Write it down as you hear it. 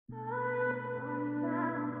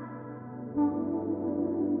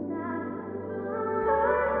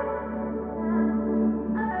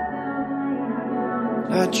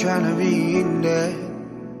Not tryna be in there,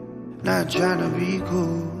 not tryna be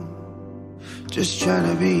cool, just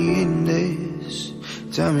tryna be in this.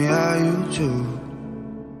 Tell me how you do.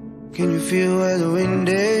 Can you feel where the wind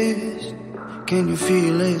is? Can you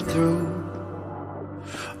feel it through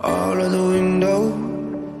all of the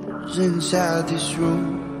windows inside this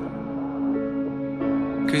room?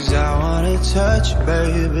 'Cause I wanna touch you,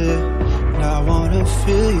 baby, and I wanna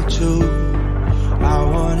feel you too. I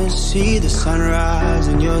wanna see the sunrise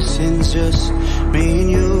and your sins, just me and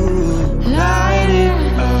you. Light it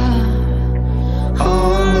up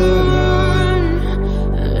on the run.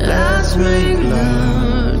 Let's make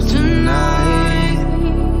love tonight.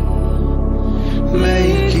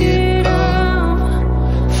 Make it up,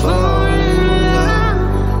 fall in love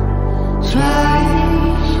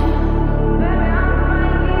twice.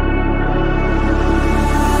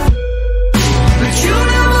 But you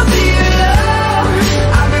never be alone.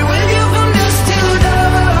 I'll be with you from dusk till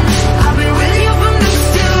dawn. I'll be with you from dusk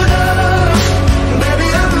till dawn. Baby,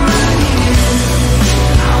 I'm right here.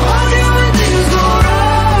 I want you when things go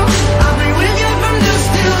wrong. I'll be with you from dusk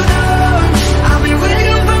till dawn. I'll be with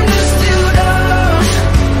you from dusk till dawn.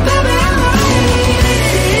 Baby, I'm right here.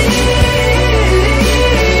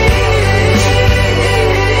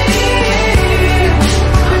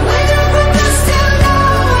 I'll be with you from dusk till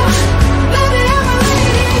dawn. Baby, I'm right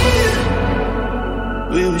here.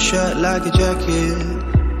 We were shut like a jacket,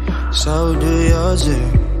 so do yours.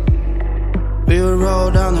 We would roll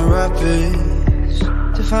down the rapids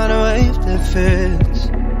to find a wave that fits.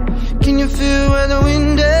 Can you feel where the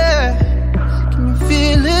wind is? Can you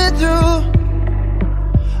feel it through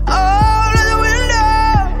all of the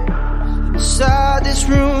windows inside this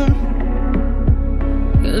room?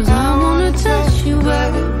 'Cause I wanna touch you,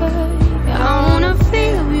 baby. I wanna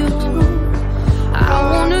feel you too. I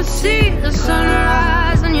wanna see the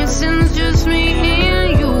sunrise and your sins, just me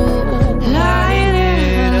and you. Light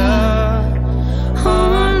it up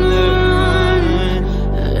on the run.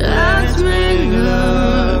 Let's make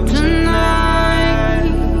love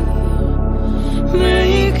tonight.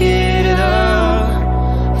 Make it up,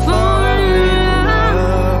 fall in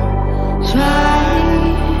love twice.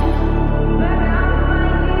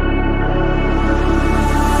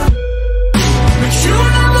 But you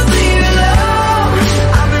never be alone.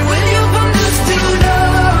 I'll be with you from dusk till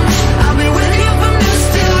dawn. I'll be with you from dusk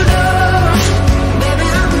till dawn. Baby,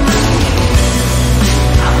 I'm right here.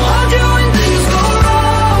 I want you when things go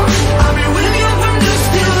wrong. I'll be with you from dusk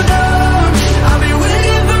till dawn. I'll be with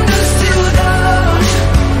you from dusk till dawn.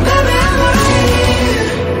 Baby, I'm right here.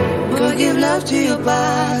 Go give love to your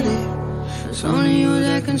body. It's only you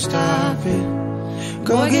that can stop it.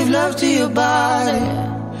 Go give love to your body.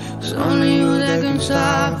 It's only you that can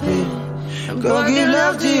stop it. Go give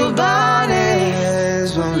love to your body.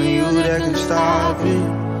 It's only you that can stop it.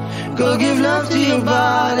 Go give love to your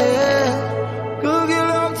body. Go give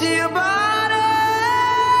love to your body.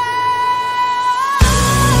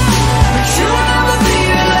 But you never be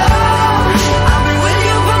alone. I'll be with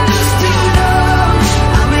you from dusk till dawn.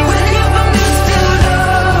 I'll be with you from dusk till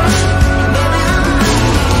dawn. Baby, I'm right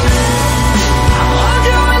here. I want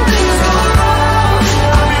you when things go wrong.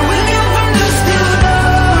 I'll be with you from dusk till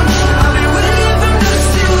dawn. I'll be with you from dusk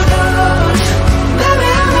till dawn. Baby,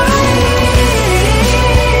 I'm right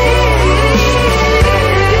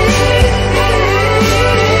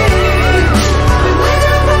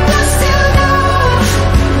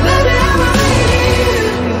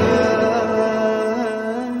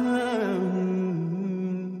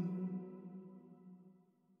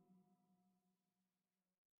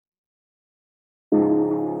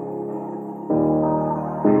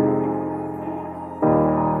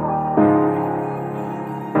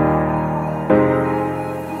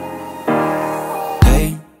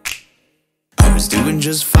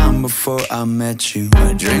just fine before I met you.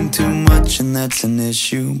 I drink too much and that's an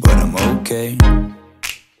issue, but I'm okay.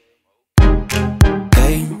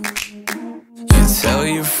 Hey, you tell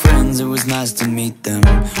your friends it was nice to meet them,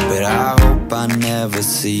 but I hope I never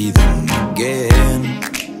see them again.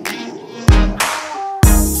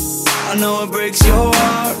 I know it breaks your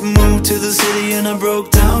heart. Moved to the city in a broke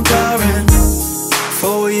down car, and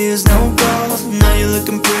 4 years no calls. Now you're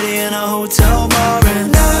looking pretty in a hotel bar,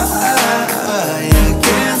 and I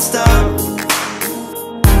can't stop.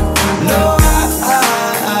 No,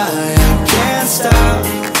 I can't stop.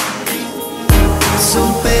 So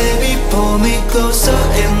baby, pull me closer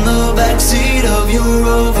in the backseat of your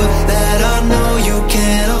Rover that I know you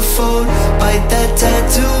can't afford. Bite that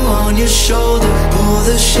tattoo on your shoulder, pull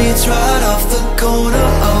Pull the sheets right off the corner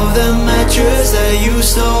of the mattress that you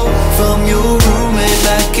stole from your roommate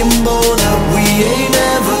back in Boulder. We ain't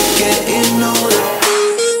never getting older.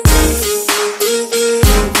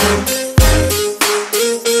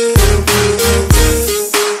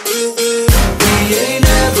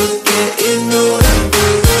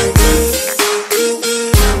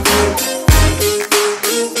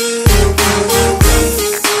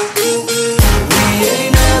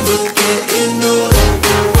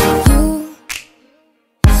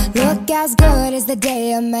 As good as the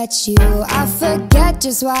day I met you. I forget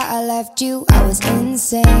just why I left you. I was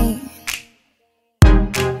insane.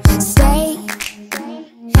 Stay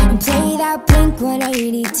and play that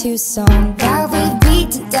Blink-182 song that we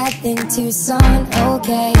beat to death in Tucson.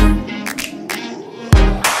 Okay,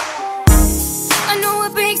 I know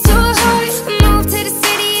it breaks your heart. I moved to the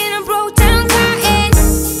city and I broke down crying.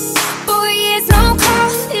 4 years no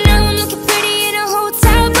call, now I'm looking pretty in a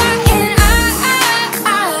hotel bar. And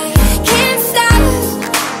I can't stop.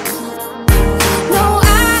 No,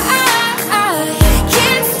 I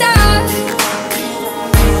can't stop.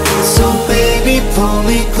 So baby, pull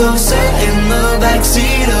me closer in the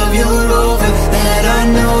backseat of your Rover that I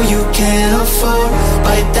know you can't afford.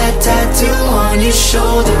 Bite that tattoo on your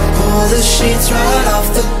shoulder. Pull the sheets right off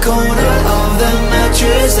the corner of the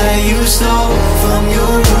mattress that you stole from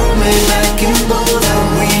your roommate back in Boulder.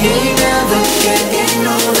 We ain't never getting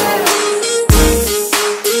older.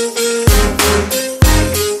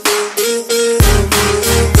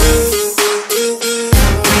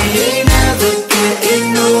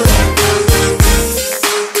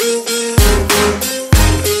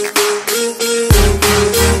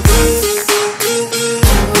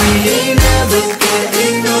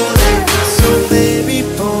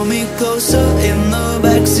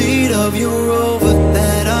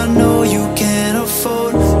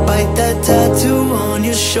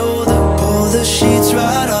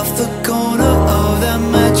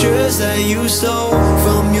 That you stole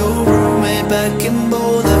from your roommate back in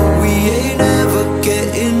Boulder. We ain't never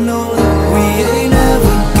getting older. We ain't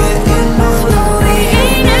never getting older. We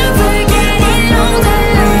ain't never getting older.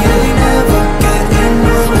 We ain't never getting older.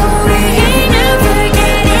 We ain't never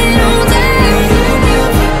getting older. We ain't never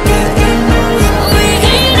getting older. We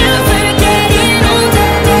ain't never getting older. We ain't never getting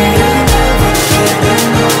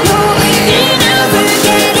older. We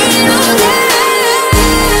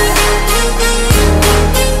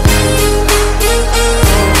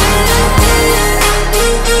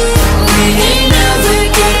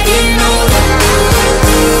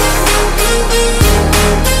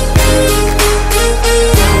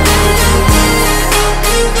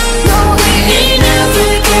ain't never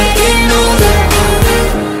getting older.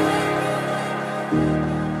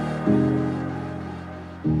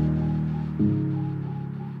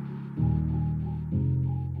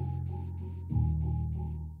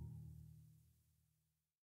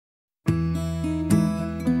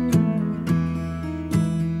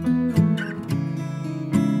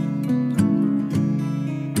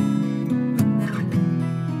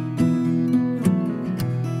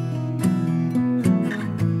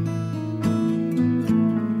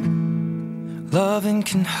 Loving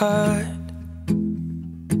can hurt.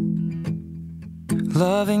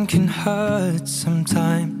 Loving can hurt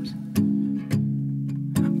sometimes,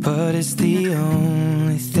 but it's the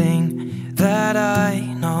only thing that I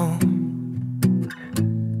know.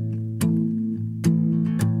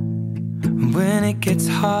 When it gets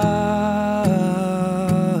hard,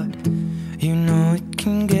 you know it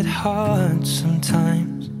can get hard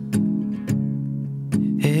sometimes.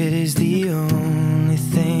 It is the only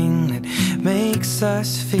thing that makes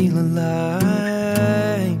us feel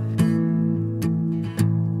alive.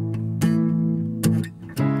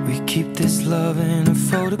 We keep this love in a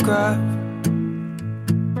photograph.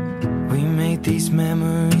 We made these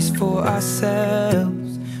memories for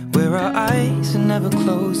ourselves, where our eyes are never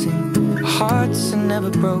closing, our hearts are never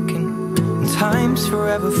broken, and time's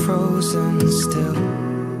forever frozen still.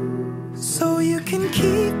 So you can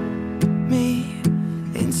keep me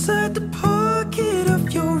inside the pocket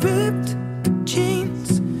of your ripped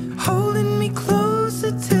jeans, holding me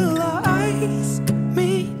closer till our eyes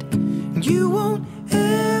meet. You won't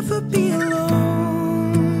ever be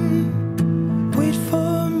alone. Wait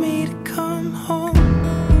for me to come home.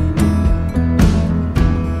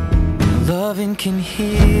 Loving can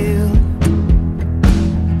heal.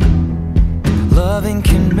 Loving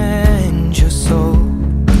can mend your soul.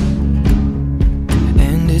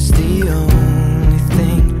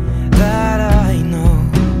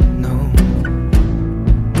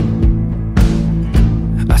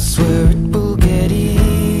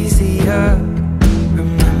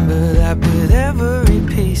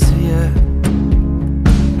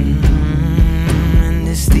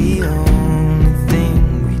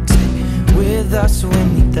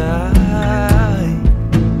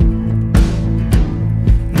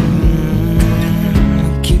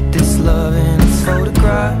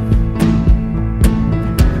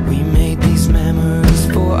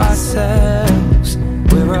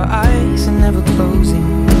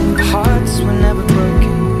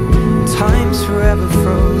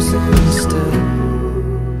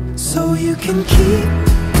 you can keep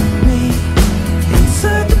me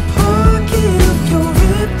inside the pocket of your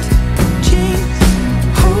ripped jeans,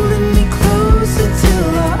 holding me closer till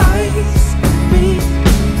our eyes meet.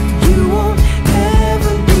 You won't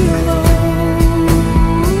ever be alone.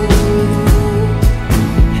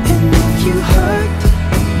 And if you hurt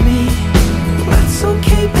me, that's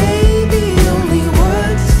okay, baby. Only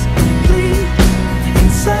words bleed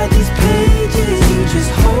inside these pages. You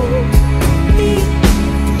just hold me.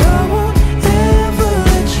 I won't ever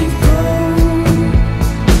let you go.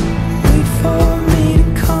 Wait for me to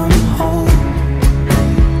come home.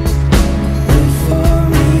 Wait for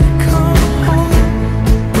me to come home.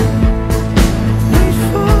 Wait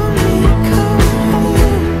for me to come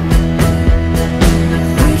home.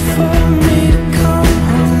 Wait for me to come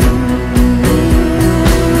home.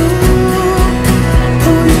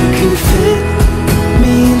 Oh, you can fit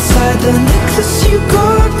me inside the necklace you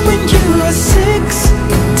got when you were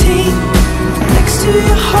 16, next to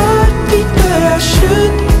your heartbeat where I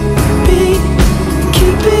should be.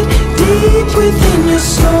 Keep it deep within your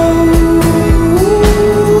soul.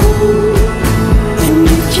 And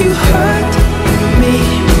if you hurt me,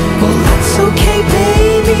 well, that's okay,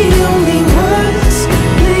 baby. Only words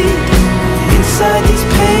bleed inside these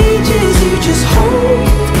pages. You just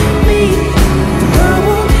hold me. I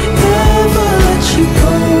won't ever let you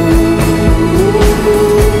go.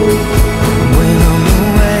 When I'm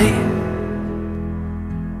away,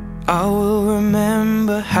 I will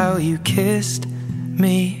remember how you kissed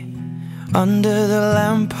me under the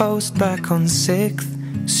lamppost back on 6th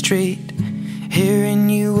Street, hearing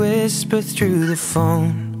you whisper through the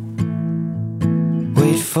phone,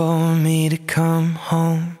 wait for me to come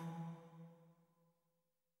home.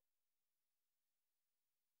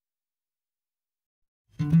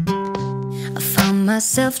 I found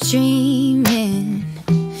myself dreaming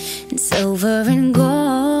in silver and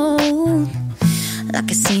gold, like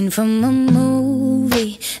a scene from a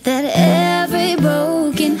movie that every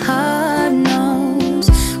broken heart knows.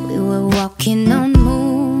 We were walking on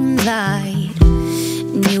moonlight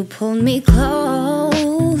and you pulled me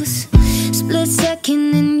close. Split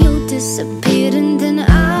second and you disappeared, and then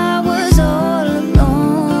I was all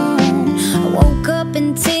alone. I woke up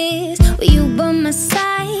in tears with you by my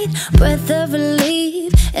side, breath of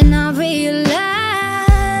relief, and I realized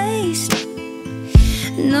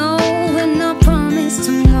no, we're not promised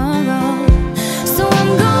tomorrow. So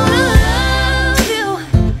I'm gonna love you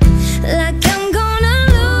like I'm gonna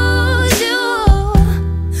lose you.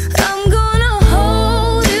 I'm gonna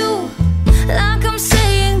hold you like I'm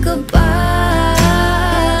saying goodbye.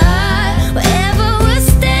 Wherever we're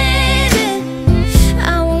standing,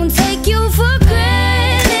 I won't take you for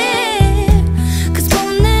granted, 'cause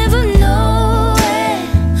we'll never know it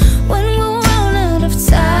when we'll run out of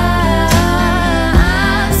time.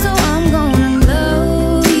 So I'm gonna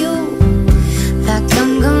love you like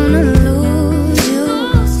I'm gonna lose you.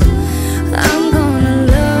 I'm gonna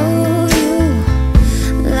love you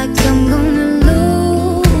like I'm gonna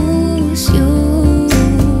lose you.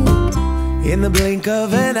 In the blink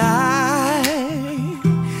of an eye,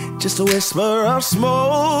 just a whisper of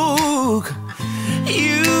smoke,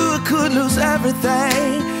 you could lose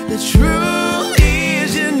everything. The truth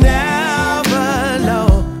is you never know.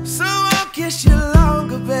 So I'll kiss you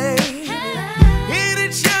longer, babe. Any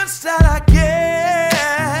chance that I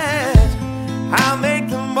get, I'll make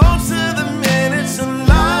the most of the minutes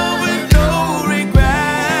alone with no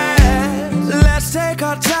regrets. Let's take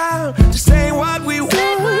our time to say what we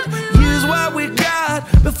want, use what we got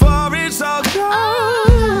before it's all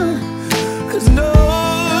gone. 'Cause no,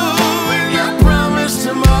 we're not promised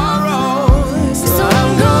tomorrow. So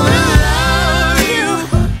I'm gonna love you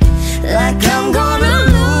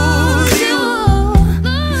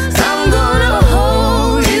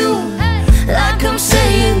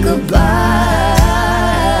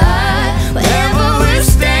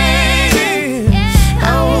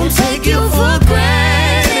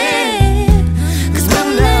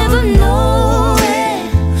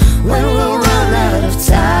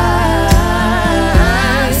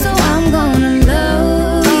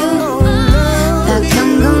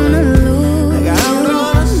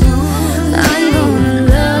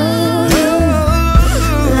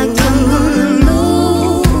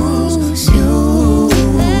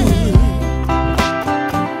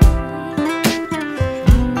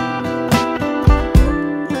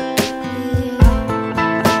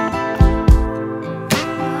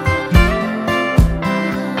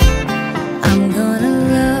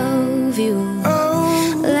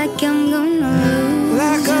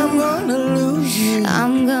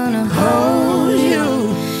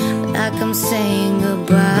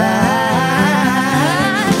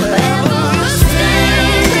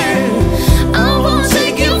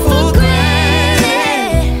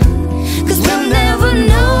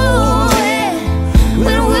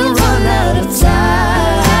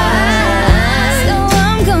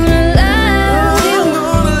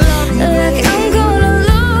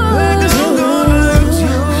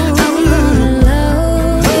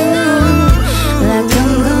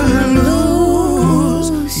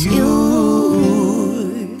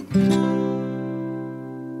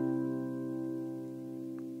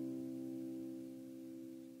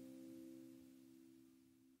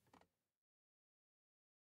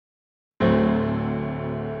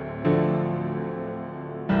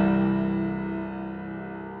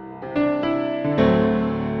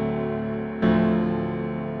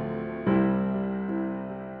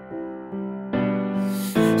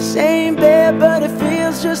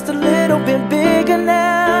world's just a little bit bigger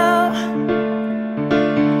now.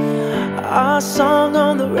 Our song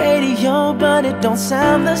on the radio, but it don't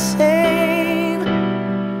sound the same.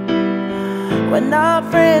 When our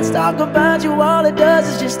friends talk about you, all it does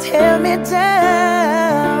is just tear me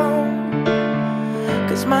down.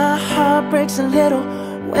 'C's my heart breaks a little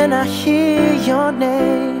when I hear your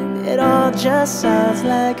name. It all just sounds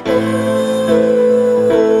like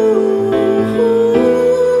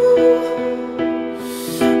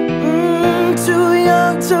too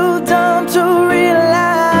young, too dumb to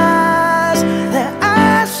realize that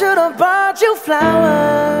I should have bought you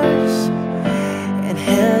flowers and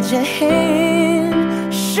held your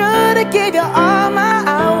hand. Should have gave you all my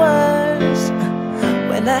hours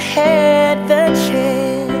when I had the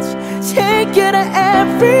chance. Take you to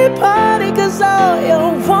every party, 'cause all you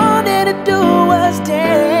wanted to do was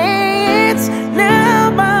dance.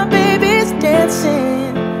 Now my baby's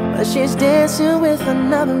dancing, but she's dancing with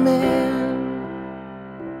another man.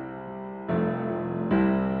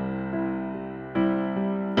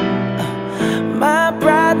 My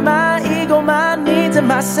pride, my ego, my needs, and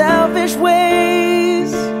my selfish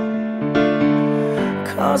ways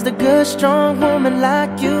caused a good, strong woman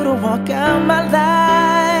like you to walk out my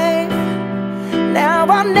life. Now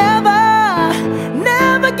I'll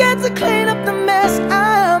never get to clean up the mess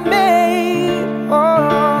I made.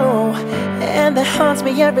 Oh, and that haunts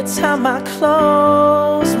me every time I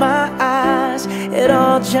close my eyes. It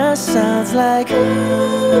all just sounds like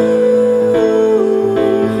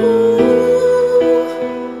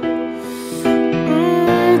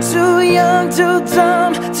too young, too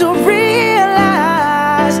dumb to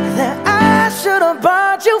realize that I should have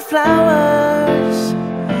bought you flowers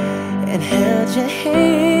and held your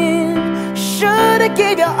hand. Should've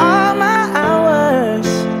gave you all my hours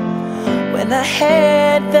when I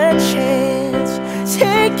had the chance.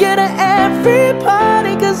 Take you to every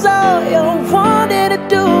party, 'cause all you wanted to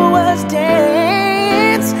do was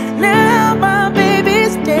dance. Now my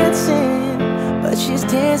baby's dancing, but she's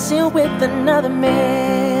dancing with another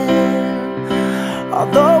man.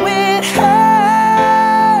 Although it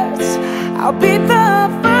hurts, I'll be the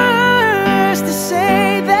first to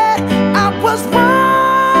say that I was wrong.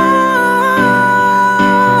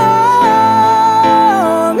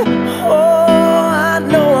 Oh, I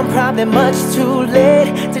know I'm probably much too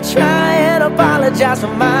late to try and apologize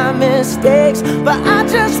for my mistakes, but I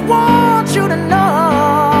just want you to know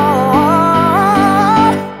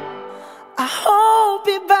I hope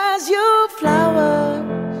he buys you flowers.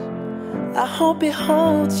 I hope he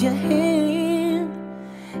holds your hand,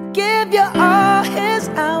 give you all his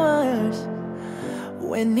hours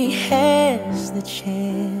when he has the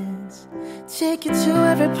chance. Take you to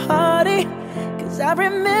every party, 'cause I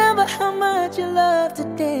remember how much you love to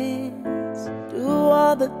dance. Do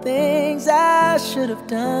all the things I should have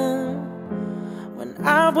done when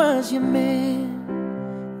I was your man.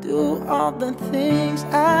 Do all the things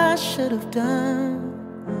I should have done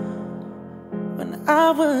when I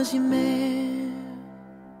was your man.